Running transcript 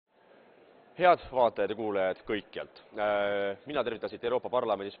Head vaatajad ja kuulajad kõikjalt. Mina tervitasin Euroopa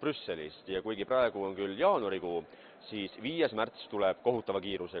Parlamendis Brüsselist ja kuigi praegu on küll jaanuarikuu, siis 5. märts tuleb kohutava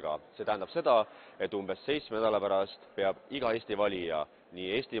kiirusega. See tähendab seda, et umbes 7 nädala pärast peab iga Eesti valija, nii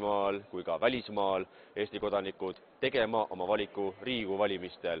Eestimaal kui ka välismaal Eesti kodanikud tegema oma valiku Riigikogu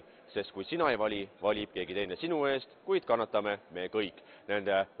valimistel, sest kui sina ei vali, valib keegi teine sinu eest, kuid kannatame me kõik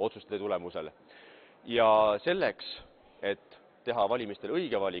nende otsuste tulemusel. Ja selleks, et teha valimistel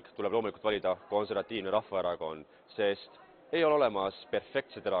õige valik, tuleb loomulikult valida konservatiivne rahvaerakond, sest ei ole olemas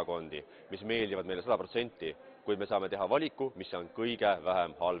perfektseid erakondi, mis meeldivad meile 100%, kuid me saame teha valiku, mis on kõige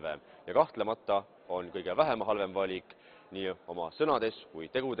vähem halvem. Ja kahtlemata on kõige vähem halvem valik nii oma sõnades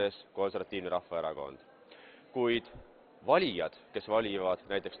kui tegudes konservatiivne rahvaerakond. Kuid valijad, kes valivad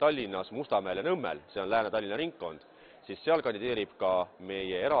näiteks Tallinnas, Mustamäel ja Nõmmel, see on Lääne-Tallinna ringkond, siis seal kandideerib ka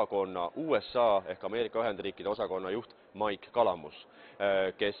meie erakonna USA ehk Ameerika Ühendriikide osakonna juht Mike Calamuse,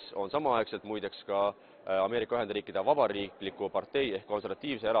 kes on samaaegselt muideks ka Ameerika Ühendriikide vabariikliku partei ehk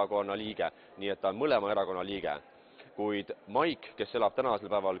konservatiivse erakonna liige, nii et ta on mõlema erakonna liige. Kuid Mike, kes elab tänasel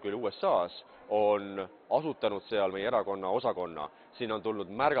päeval küll USA-s, on asutanud seal meie erakonna osakonna. Siin on tulnud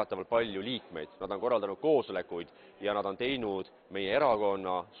märgatavalt palju liikmeid, nad on korraldanud koosolekuid ja nad on teinud meie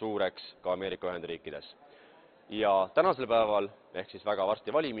erakonna suureks ka Ameerika Ühendriikides. Ja tänasel päeval, ehk siis väga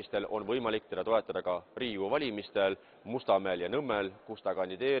varsti valimistel, on võimalik teda toetada ka Riigikogu valimistel Mustamäel ja Nõmmel, kus ta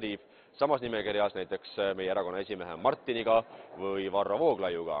kandideerib samas nimekirjas näiteks meie erakonna esimehe Martiniga või Varro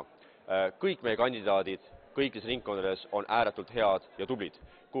Vooglaiuga. Kõik meie kandidaadid kõikides ringkondades on ääretult head ja tublid,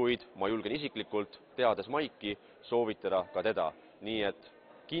 kuid ma julgen isiklikult, teades Maiki, soovitada ka teda. Nii et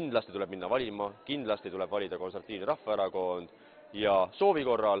kindlasti tuleb minna valima, kindlasti tuleb valida konservatiivne rahvaerakond ja soovi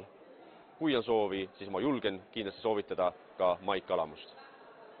korral, kui on soovi, siis ma julgen kindlasti soovitada ka Mike Calamust.